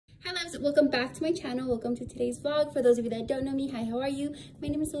Hi loves, welcome back to my channel. Welcome to today's vlog. For those of you that don't know me, hi, how are you? My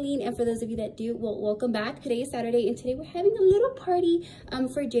name is Selene, and for those of you that do, well, welcome back. Today is Saturday, and today we're having a little party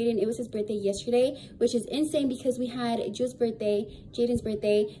for Jaden. It was his birthday yesterday, which is insane because we had Jules' birthday, Jaden's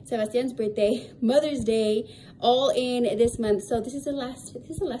birthday, Sebastian's birthday, Mother's Day, all in this month. So this is the last of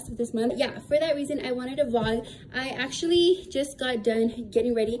this month. Yeah, for that reason I wanted to vlog. I actually just got done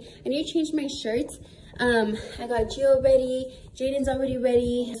getting ready. I need to change my shirts. I got Gio ready, Jaden's already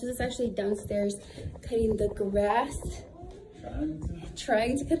ready. So this is actually downstairs cutting the grass.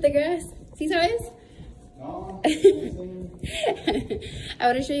 Trying to cut the grass. See, sabes? No. I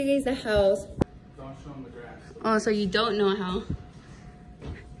want to show you guys the house. Don't show them the grass. Oh, so you don't know how.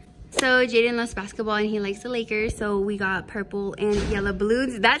 So Jaden loves basketball and he likes the Lakers, so we got purple and yellow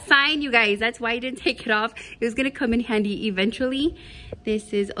balloons. That sign, you guys, that's why I didn't take it off. It was gonna come in handy eventually.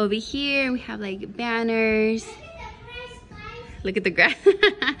 This is over here. We have like banners. Look at the grass.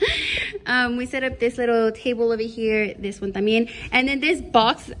 We set up this little table over here, this one también, and then this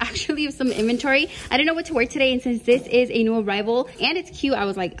box actually of some inventory. I didn't know what to wear today, and since this is a new arrival and it's cute, I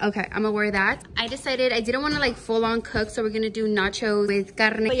was like, okay, I'm gonna wear that. I decided I didn't want to like full on cook, so we're gonna do nachos with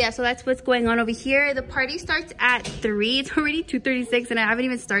carne. But yeah, so that's what's going on over here. The party starts at 3. It's already 2:36 and I haven't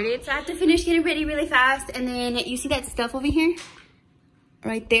even started, so I have to finish getting ready really fast. And then you see that stuff over here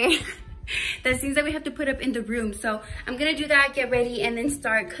right there. That seems that we have to put up in the room, so I'm gonna do that, get ready, and then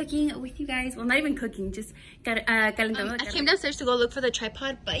start cooking with you guys. Well, not even cooking, just calentando. I came downstairs to go look for the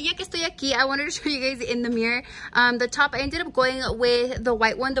tripod, but ya que estoy aquí, I wanted to show you guys in the mirror. The top, I ended up going with the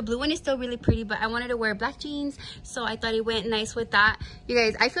white one. The blue one is still really pretty, but I wanted to wear black jeans, so I thought it went nice with that. You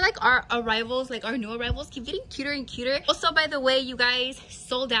guys, I feel like our arrivals, like our new arrivals, keep getting cuter and cuter. Also, by the way, you guys,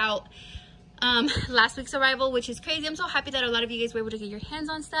 sold out last week's arrival, which is crazy. I'm so happy that a lot of you guys were able to get your hands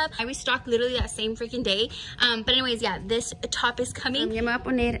on stuff. I restocked literally that same freaking day. But anyways, yeah, this top is coming. Ya me voy a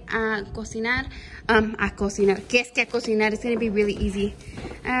poner a cocinar. A cocinar. ¿Qué es que a cocinar? It's gonna be really easy.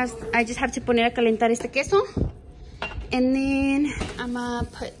 I just have to poner a calentar este queso. And then I'm gonna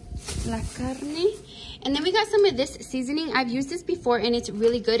put la carne. And then we got some of this seasoning. I've used this before and it's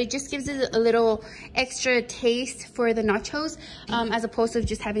really good. It just gives it a little extra taste for the nachos, as opposed to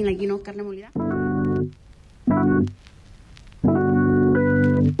just having, like, you know, carne molida.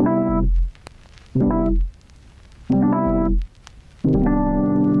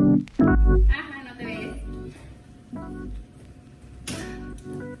 Ajá, no te ves.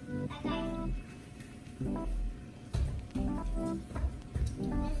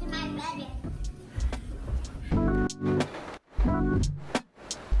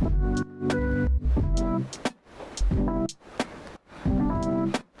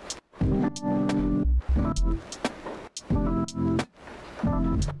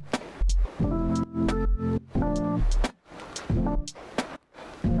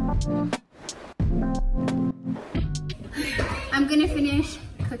 I'm gonna finish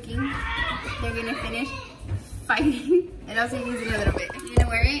cooking. They're gonna finish fighting. And I'll see you guys in a little bit. You gonna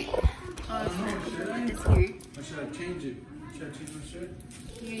wear it? Oh, this here. Or should I change it? Should I change my shirt?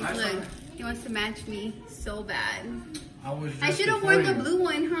 Here, look, he wants to match me so bad. I should have worn the blue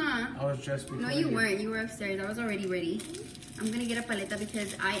one, huh? I was dressed before. No, you weren't. You were upstairs. I was already ready. I'm gonna get a paleta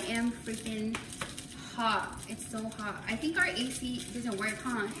because I am freaking hot. It's so hot. I think our AC doesn't work,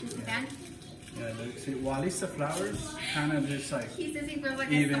 huh? Just the fan? Yeah, see, well, at least the flowers kind of just like... He says he feels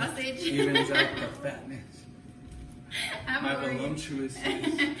like a sausage. Evens out the fatness. My voluptuous.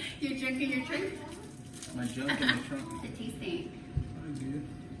 Your junk in your trunk? My junk in the trunk. The tasting. Oh, dude.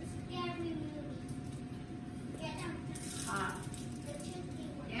 Hot.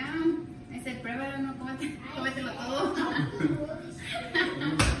 Yeah. I said, pruébalo, no, cómetelo todo.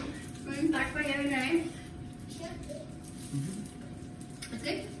 Un taco ya de una vez. It's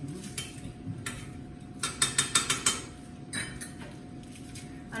good?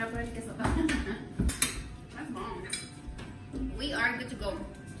 Ahora por el queso. That's bomb. We are good to go.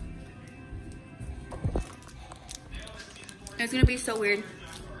 It's gonna be so weird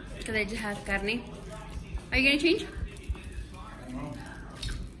because I just have carne. Are you gonna change? No.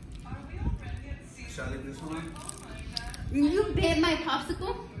 Shall I this one? You bit my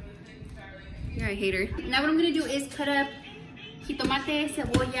popsicle? You're a hater. Now what I'm gonna do is cut up jitomate,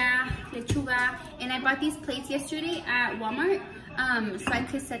 cebolla, lechuga, and I bought these plates yesterday at Walmart, so I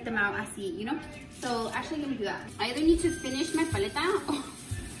could set them out así, you know? So actually I'm gonna do that. I either need to finish my paleta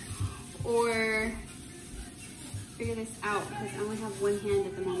or figure this out because I only have one hand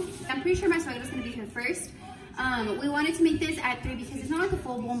at the moment. I'm pretty sure my suegra's gonna be here first. We wanted to make this at 3 because it's not like a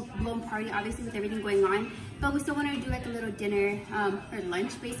full-blown party, obviously, with everything going on. But we still wanted to do like a little dinner or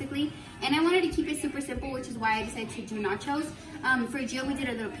lunch, basically. And I wanted to keep it super simple, which is why I decided to do nachos. For Gio, we did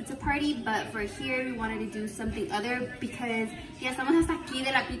a little pizza party, but for here, we wanted to do something other because, yeah, estamos hasta aquí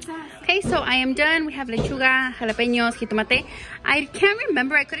de la pizza. Okay, so I am done. We have lechuga, jalapeños, jitomate. I can't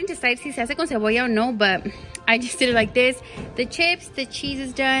remember. I couldn't decide si se hace con cebolla or no, but I just did it like this. The chips, the cheese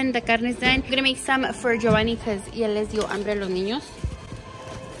is done, the carne is done. I'm gonna make some for Giovanni because ya les dio hambre a los niños.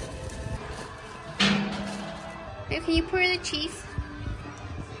 Okay, can you pour the cheese?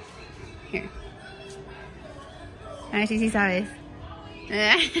 Here. A ver si sabes.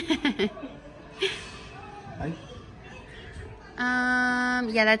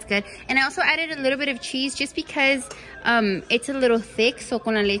 Yeah, that's good. And I also added a little bit of cheese just because it's a little thick, so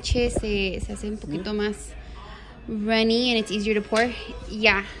con la leche se hace un poquito más runny and it's easier to pour.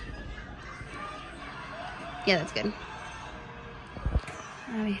 Yeah. Yeah, that's good.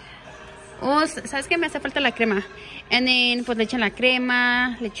 A ver. Oh, ¿sabes qué? Me hace falta la crema. And then, pues le echan la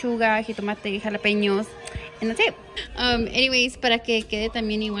crema, lechuga, jitomate, jalapeños. And that's it. Anyways, para que quede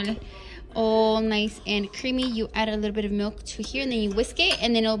también igual all nice and creamy, you add a little bit of milk to here and then you whisk it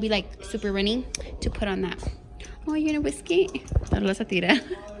and then it'll be like super runny to put on that. Oh, you're gonna whisk it? Lo vas a tirar.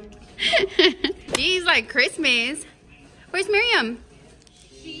 Geez, like Christmas. Where's Miriam?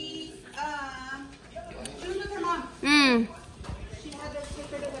 She was with her mom. She had to take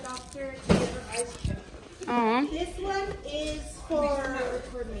her to the doctor to get her eyes checked. Aww. This one is for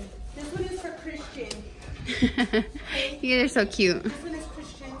This one is for Christian. You guys are so cute. This one is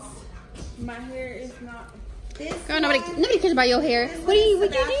Christian's. My hair is not. This Girl, nobody cares about your hair. What do you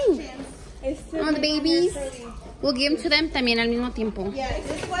do? Oh, the babies. We'll give them to them también al mismo tiempo. Yeah,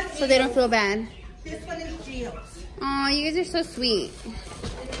 this one so they don't feel bad. This one is Gio's. Oh, you guys are so sweet.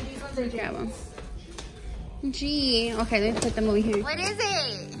 These ones are Grab them. Gee. Okay, let me put them over here. What is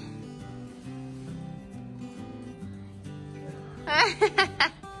it?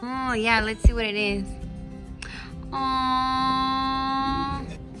 Oh, yeah, let's see what it is. Oh,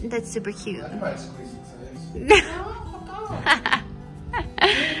 that's super cute.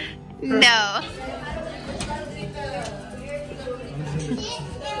 No.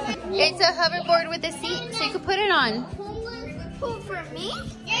 It's a hoverboard with a seat, so you can put it on. For me?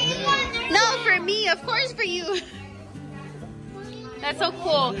 No, for me, of course for you. That's so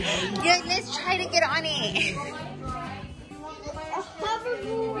cool. Yeah, let's try to get on it.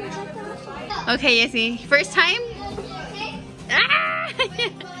 Okay, Yessie. First time? Ah!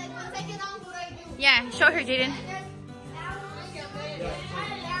 Yeah, show her, Jaden.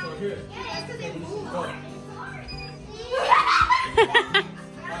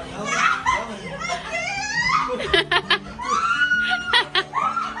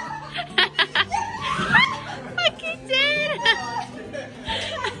 Okay,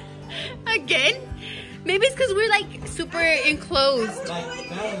 again? Maybe it's because we're like super enclosed.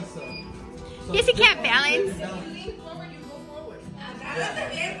 Yes, you can't balance.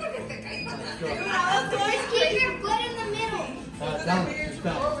 Keep your foot in the middle.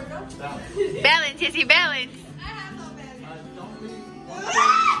 Balance, yes, you balance. I have no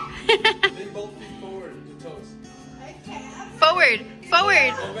balance. Lean both feet forward to toes. I can't. Forward,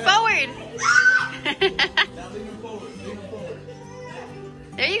 forward, forward. Now lean them forward, lean them forward.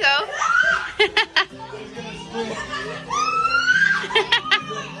 There you go.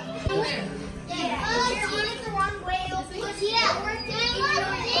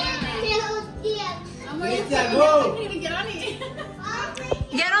 Get on it.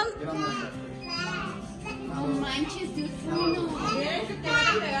 Get on. No manches, dude. No.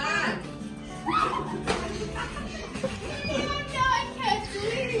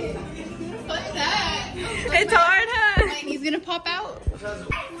 What's that? It's hard, huh? And he's gonna pop out.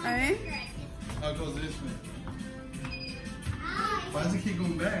 Alright. Oh, it goes this way. Why does it keep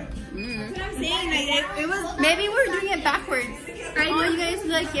going back? That's what I'm saying. Like, it was. Maybe we're doing it backwards. Oh, you guys are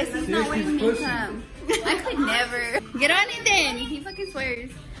like, yes, he's not wearing makeup. I could never. Get on it then. He fucking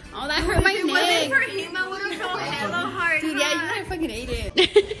swears. Oh, that hurt my neck. For him, I would have felt hella hard. Dude, yeah, you guys fucking ate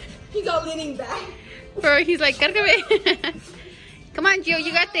it. He's all leaning back. Bro, he's like, cárgame. Come on, Gio,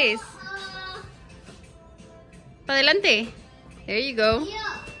 you got this. Pa adelante. There you go.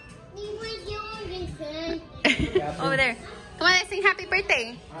 Over there. Come on, let's sing happy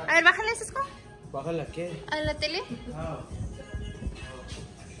birthday. A ver, bájale, Cisco. ¿Bájala qué? A la tele.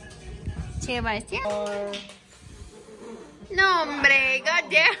 Sebastián. No, hombre,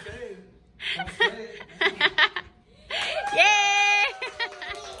 goddamn. Yay!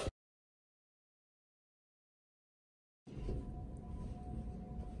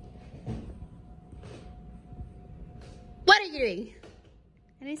 you doing?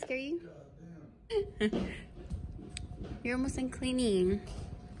 I didn't scare you? You're almost done cleaning.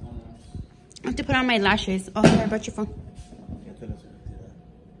 I have to put on my lashes. Oh, here, I brought your phone.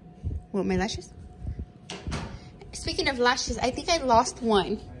 What, my lashes? Speaking of lashes, I think I lost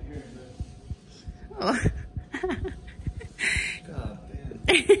one. Oh. God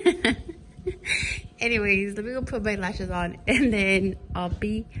damn. Anyways, let me go put my lashes on and then I'll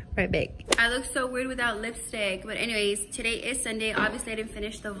be right back. I look so weird without lipstick. But anyways, today is Sunday. Obviously, I didn't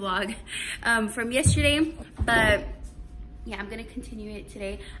finish the vlog from yesterday. But yeah, I'm gonna continue it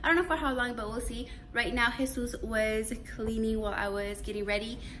today. I don't know for how long, but we'll see. Right now, Jesus was cleaning while I was getting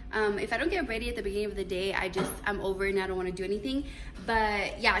ready. If I don't get ready at the beginning of the day, I'm over and I don't wanna do anything.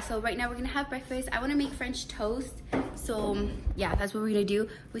 But yeah, so right now we're gonna have breakfast. I wanna make French toast. So yeah, that's what we're gonna do.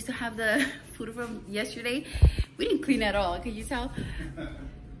 We still have the food from yesterday. We didn't clean at all, can you tell?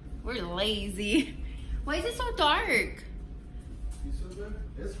 We're lazy. Why is it so dark?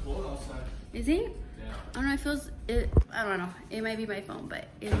 It's cold outside. Is it? Yeah. I don't know, I don't know. It might be my phone, but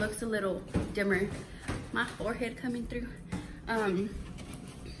it looks a little dimmer. My forehead coming through.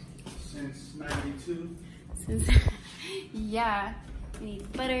 Since 92. Yeah. I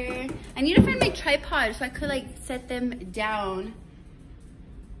need butter. I need to find my tripod so I could like set them down.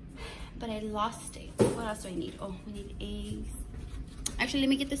 But I lost it. What else do I need? Oh, we need eggs. Actually, let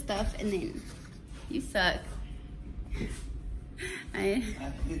me get the stuff and then you suck.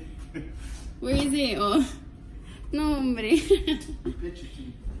 Where is it? Oh, no, hombre.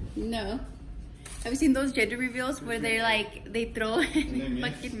 No. Have you seen those gender reveals where they're like, they throw and they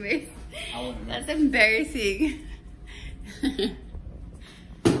fucking miss? That's embarrassing.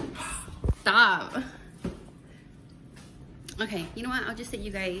 Stop. Okay, you know what? I'll just sit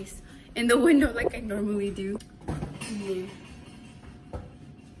you guys in the window like I normally do. Yeah.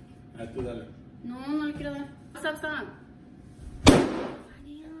 No, no quiero dar. Stop, stop.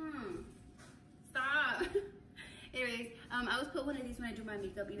 Damn. Stop. Anyways, I always put one of these when I do my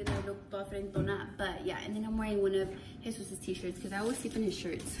makeup, even though I look toda frentona. But yeah, and then I'm wearing one of Jesus' t-shirts because I always sleep in his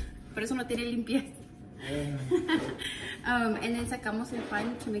shirts. Por eso no tiene limpieza. And then sacamos el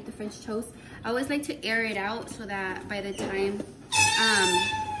pan to make the French toast. I always like to air it out so that by the time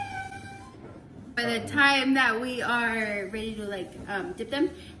that we are ready to like dip them,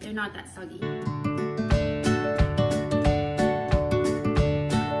 they're not that soggy.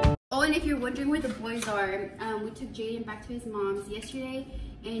 Oh, and if you're wondering where the boys are, we took Jaden back to his mom's yesterday,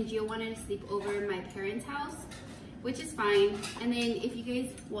 and Gio wanted to sleep over in my parents' house, which is fine. And then if you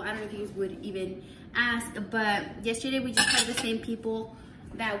guys, well, I don't know if you guys would even ask, but yesterday we just had the same people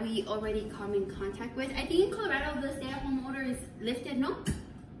that we already come in contact with. I think in Colorado the stay-at-home order is lifted, no?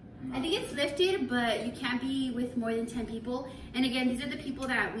 I think it's lifted, but you can't be with more than 10 people. And again, these are the people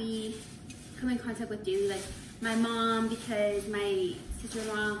that we come in contact with daily, like my mom, because my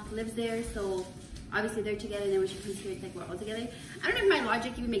sister-in-law lives there, so obviously they're together, and then when she comes here, it's like we're all together. I don't know if my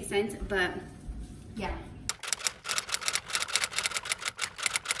logic even makes sense, but yeah.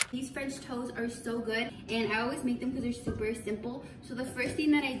 These French toasts are so good, and I always make them because they're super simple. So the first thing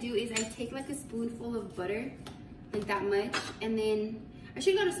that I do is I take like a spoonful of butter, like that much, and then I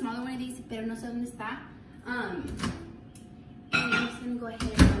should got a smaller one of these, pero no sé dónde está. And I'm just gonna go ahead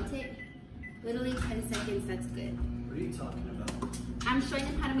and melt it. Literally 10 seconds, that's good. What are you talking about? I'm showing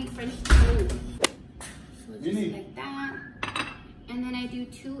them how to make French toast. So just like that. And then I do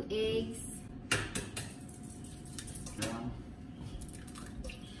 2 eggs.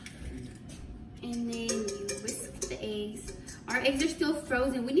 And then you whisk the eggs. Our eggs are still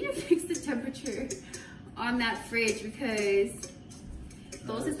frozen. We need to fix the temperature on that fridge because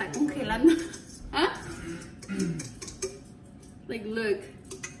todo se está congelando. Huh? Like, look.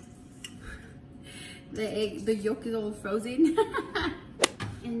 The egg, the yolk is all frozen.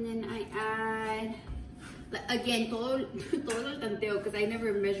 And then I add, again, todo el tanteo because I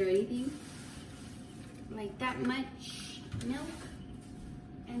never measure anything. Like that much milk.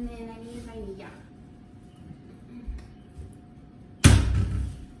 And then I need vanilla.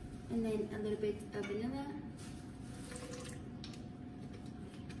 And then a little bit of vanilla.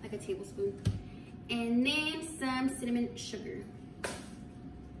 Like a tablespoon. And then some cinnamon sugar.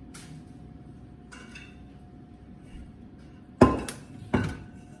 And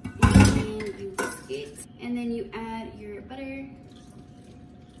then you whisk it. And then you add your butter.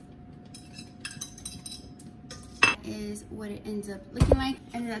 Is what it ends up looking like,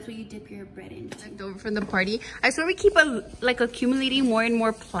 and that's what you dip your bread in. Left over from the party. I swear we keep accumulating more and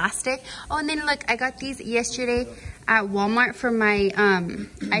more plastic. Oh, and then look, I got these yesterday at Walmart for my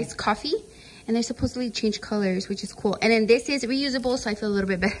iced coffee, and and they supposedly change colors, which is cool. And then this is reusable, so I feel a little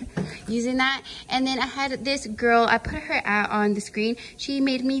bit better using that. And then I had this girl, I put her ad on the screen. She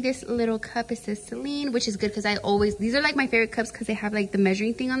made me this little cup. It says Selene, which is good because I always, these are like my favorite cups because they have like the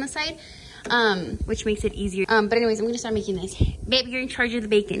measuring thing on the side, which makes it easier. But anyways, I'm gonna start making this. Babe, you're in charge of the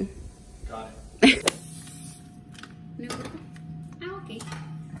bacon. Got it. Okay.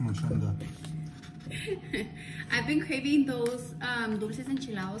 Muchanda. I've been craving those dulces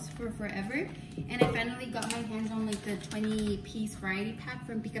enchiladas for forever, and I finally got my hands on like the 20-piece variety pack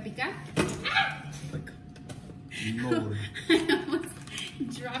from Pica Pica. Like, Lord. I almost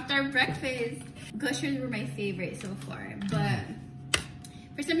dropped our breakfast. Gushers were my favorite so far, but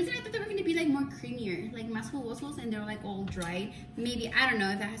for some reason I thought they were going to be like more creamier, like más jugosos, and they're like all dry. Maybe, I don't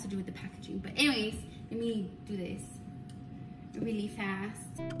know if that has to do with the packaging, but anyways, let me do this really fast.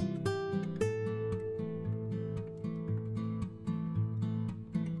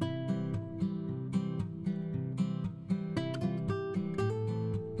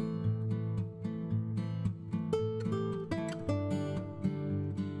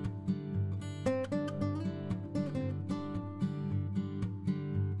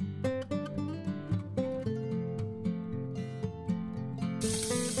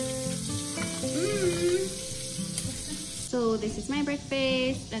 So this is my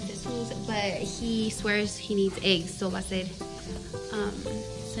breakfast, that's Jesus, but he swears he needs eggs, so I said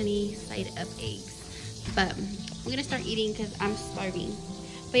sunny side up eggs. But I'm gonna start eating because I'm starving.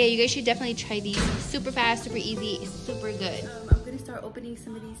 But yeah, you guys should definitely try these. Super fast, super easy, super good. I'm gonna start opening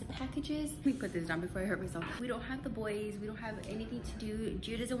some of these packages. Let me put this down before I hurt myself. We don't have the boys, we don't have anything to do.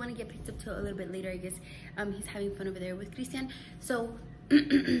 Gio doesn't want to get picked up till a little bit later, I guess. He's having fun over there with Christian. So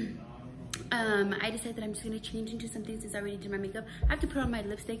I decided that I'm just gonna change into something since I already did my makeup. I have to put on my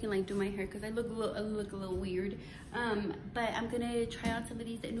lipstick and like do my hair because I look a little weird. But I'm gonna try on some of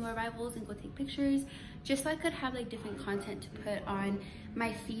these new arrivals and go take pictures, just so I could have like different content to put on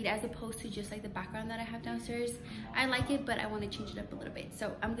my feed as opposed to just like the background that I have downstairs. I like it, but I want to change it up a little bit.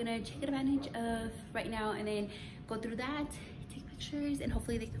 So I'm gonna take advantage of right now and then go through that, take pictures, and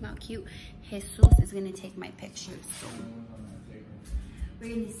hopefully they come out cute. Jesus is gonna take my pictures. So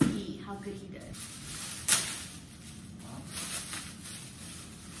we're gonna see how good he does.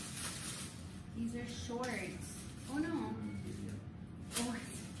 These are shorts. Oh no. Oh,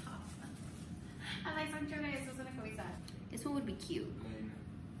 it's top. I like some camisa. This one would be cute.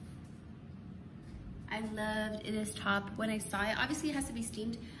 I loved this top when I saw it. Obviously it has to be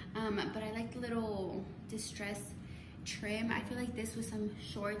steamed, but I like the little distress trim. I feel like this with some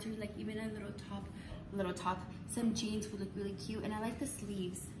shorts or like even a little top, some jeans would look really cute. And I like the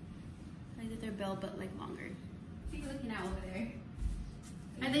sleeves. I like that they're bell but like longer. What are you looking at over there?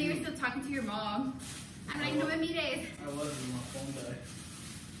 I thought you were still talking to your mom. I'm like, no me mires. I was in my phone died.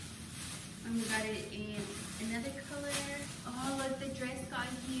 And we got it in another color. Oh, look, the dress got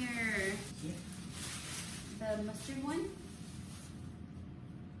here. See? The mustard one.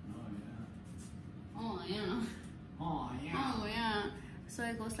 Oh, yeah. Oh yeah. Oh, yeah. Oh yeah. So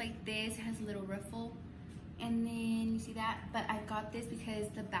it goes like this. It has a little ruffle. And then you see that? But I got this because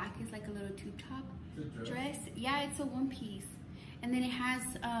the back is like a little tube top dress. Yeah, it's a one piece. And then it has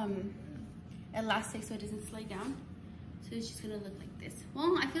elastic so it doesn't slide down. So it's just gonna look like this.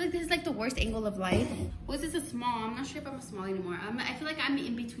 Well, I feel like this is like the worst angle of life. Was this a small? I'm not sure if I'm a small anymore. I feel like I'm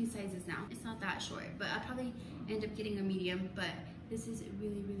in between sizes now. It's not that short, but I'll probably end up getting a medium. But this is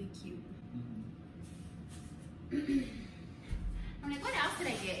really, really cute. I'm like, what else did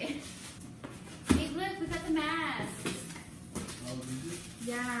I get? Hey, look, we got the masks. Oh, did you?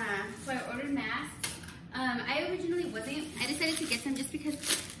 Yeah, so I ordered masks. I originally wasn't. I decided to get them just because,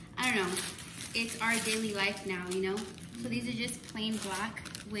 I don't know, it's our daily life now, you know? So these are just plain black,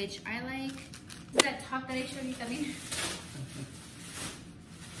 which I like. Is that top that I showed you coming?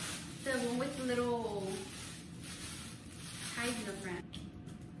 The one with the little ties in the front.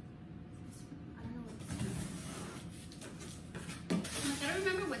 I don't know what this is. I don't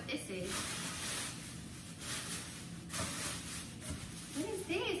remember what this is. What is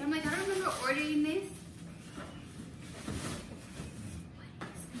this? I'm like, I don't remember ordering this.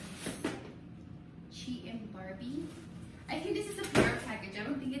 I think this is a PR package. I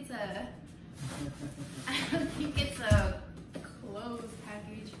don't think it's a clothes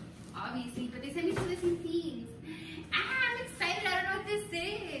package, obviously, but they sent me two different things. I'm excited. I don't know what this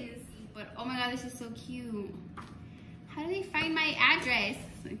is. But oh my god, this is so cute. How do they find my address?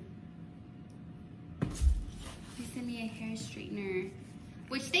 They sent me a hair straightener,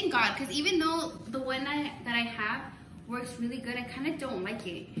 which thank God, because even though the one that I have works really good, I kind of don't like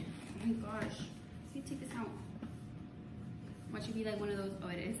it. Oh my gosh. Let me take this out. Watch it be like one of those. Oh,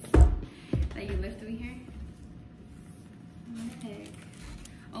 it is. that you lift through here. What the heck?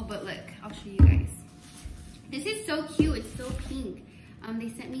 Oh, but look, I'll show you guys. This is so cute. It's so pink. They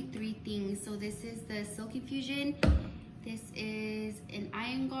sent me 3 things. So this is the Silk Infusion. This is an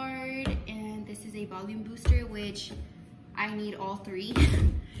iron guard, and this is a volume booster, which I need all 3. Okay,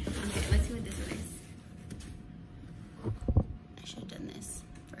 let's see what this one is. I should have done this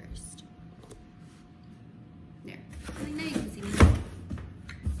first. There. Like, now you can see me.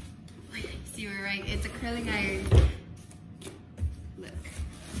 See, we're right. It's a curling iron. Look.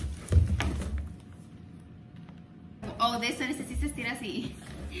 Oh, this one is se estira así.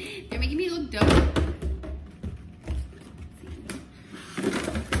 They're making me look dumb.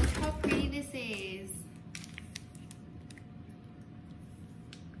 Look how pretty this is.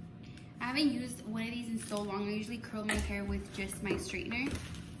 I haven't used one of these in so long. I usually curl my hair with just my straightener.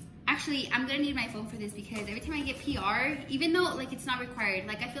 Actually, I'm gonna need my phone for this because every time I get PR, even though like it's not required,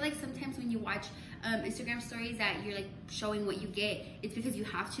 like I feel like sometimes when you watch Instagram stories that you're like showing what you get, it's because you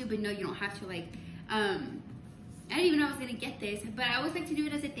have to, but no, you don't have to. Like, I didn't even know I was gonna get this, but I always like to do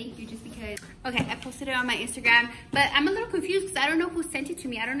it as a thank you just because. Okay, I posted it on my Instagram, but I'm a little confused because I don't know who sent it to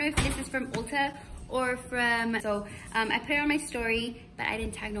me. I don't know if this is from Ulta or from, so I put it on my story, but I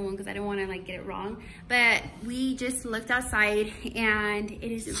didn't tag no one because I didn't want to like get it wrong. But we just looked outside and it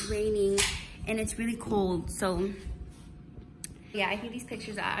is raining and it's really cold. So yeah, I think these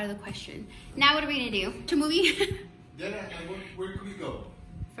pictures are out of the question. Now what are we gonna do? To movie? Then where can we go?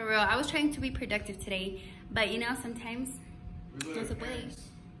 For real, I was trying to be productive today, but you know, sometimes there's a way.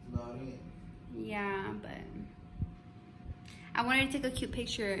 Yeah, but I wanted to take a cute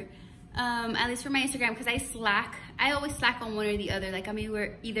picture. At least for my Instagram, because I always slack on one or the other. Like, I mean,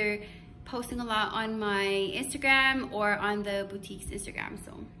 we're either posting a lot on my Instagram or on the boutique's Instagram.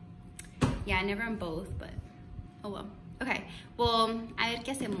 So yeah, never on both, but oh well. Okay, well, a ver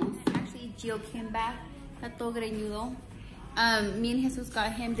qué hacemos. Actually, Gio came back. Está todo greñudo. Me and Jesus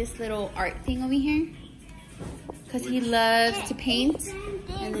got him this little art thing over here because he loves to paint.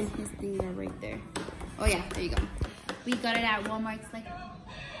 And then his thing right there. Oh yeah, there you go. We got it at Walmart. It's like,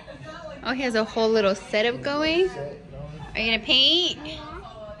 oh, he has a whole little setup going. Are you gonna paint?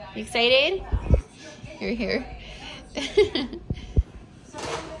 You excited? You're here. There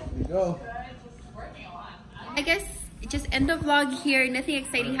you go. I guess just end the vlog here. Nothing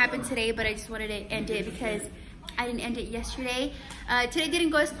exciting happened today, but I just wanted to end it because I didn't end it yesterday. Today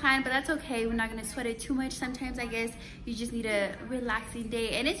didn't go as planned, but that's okay. We're not gonna sweat it too much. Sometimes I guess you just need a relaxing day,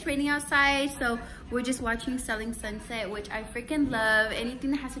 and it's raining outside, so we're just watching Selling Sunset, which I freaking love.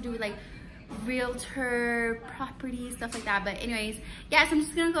 Anything that has to do with like realtor property, stuff like that. But anyways, yeah, so I'm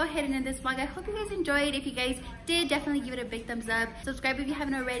just gonna go ahead and end this vlog. I hope you guys enjoyed. If you guys did, definitely give it a big thumbs up. Subscribe if you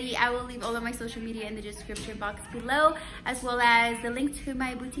haven't already. I will leave all of my social media in the description box below, as well as the link to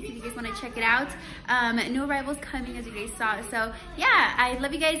my boutique if you guys want to check it out. No arrivals coming, as you guys saw. So yeah, I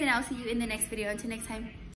love you guys, and I'll see you in the next video. Until next time.